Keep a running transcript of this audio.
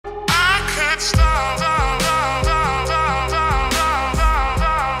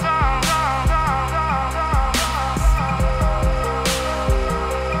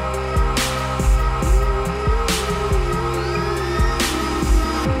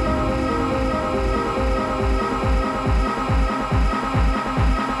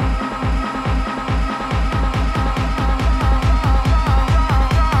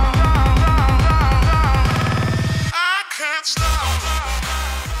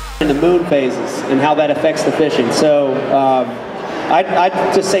In the moon phases and how that affects the fishing. So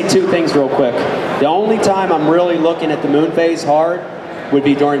I'd just say two things real quick. The only time I'm really looking at the moon phase hard would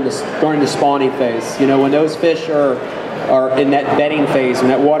be during the spawning phase. You know, when those fish are in that bedding phase, when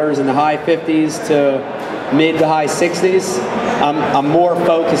that water is in the high 50s to mid to high 60s, I'm more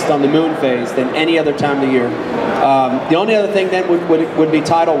focused on the moon phase than any other time of the year. The only other thing then would be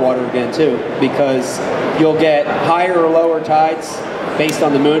tidal water again too, because you'll get higher or lower tides based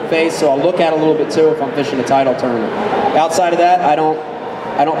on the moon phase, so I'll look at it a little bit too if I'm fishing a tidal tournament. Outside of that, I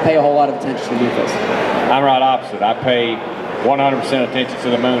don't pay a whole lot of attention to the moon phase. I'm right opposite. I pay 100% attention to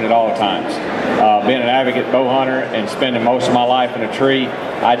the moon at all times. Being an advocate bow hunter and spending most of my life in a tree,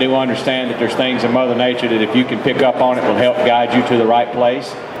 I do understand that there's things in Mother Nature that if you can pick up on it will help guide you to the right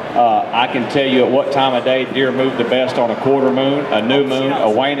place. I can tell you at what time of day deer move the best on a quarter moon, a new moon, a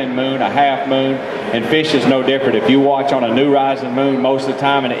waning moon, a half moon, and fish is no different. If you watch on a new rising moon, most of the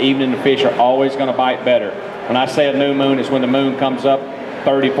time in the evening the fish are always going to bite better. When I say a new moon, it's when the moon comes up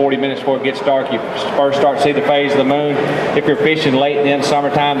 30-40 minutes before it gets dark. You first start to see the phase of the moon. If you're fishing late in the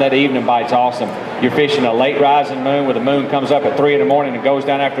summertime, that evening bite's awesome. You're fishing a late rising moon where the moon comes up at 3 in the morning and goes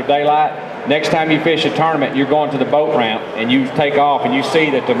down after daylight. Next time you fish a tournament, you're going to the boat ramp and you take off and you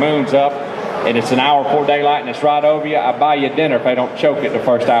see that the moon's up and it's an hour before daylight and it's right over you. I buy you dinner if they don't choke it the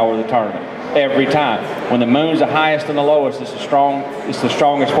first hour of the tournament. Every time. When the moon's the highest and the lowest, it's the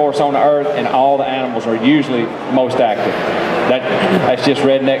strongest force on the earth, and all the animals are usually most active. That's just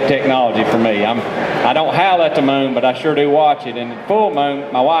redneck technology for me. I don't howl at the moon, but I sure do watch it. And full moon,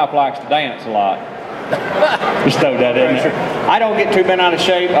 my wife likes to dance a lot. Just throw that in there. I don't get too bent out of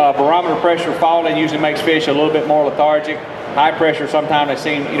shape. Barometer pressure falling usually makes fish a little bit more lethargic. High pressure, sometimes they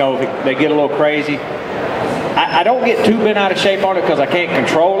seem, you know, they get a little crazy. I don't get too bent out of shape on it because I can't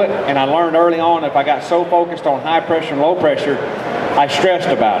control it, and I learned early on if I got so focused on high pressure and low pressure, I stressed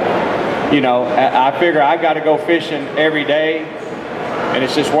about it. You know, I figure I got to go fishing every day, and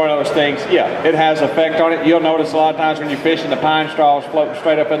it's just one of those things. Yeah, it has effect on it. You'll notice a lot of times when you're fishing, the pine straws floating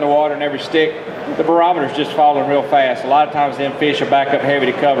straight up in the water, and every stick, the barometer's just falling real fast. A lot of times them fish are back up heavy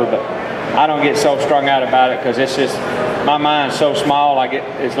to cover, but I don't get so strung out about it because it's just, my mind's so small,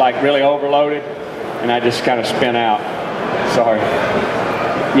 it's like really overloaded. And I just kind of spin out. Sorry.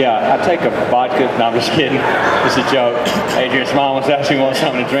 Yeah, I take a vodka. No, I'm just kidding. It's a joke. Adrian's mom was asking me want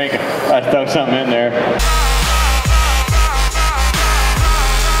something to drink. I throw something in there.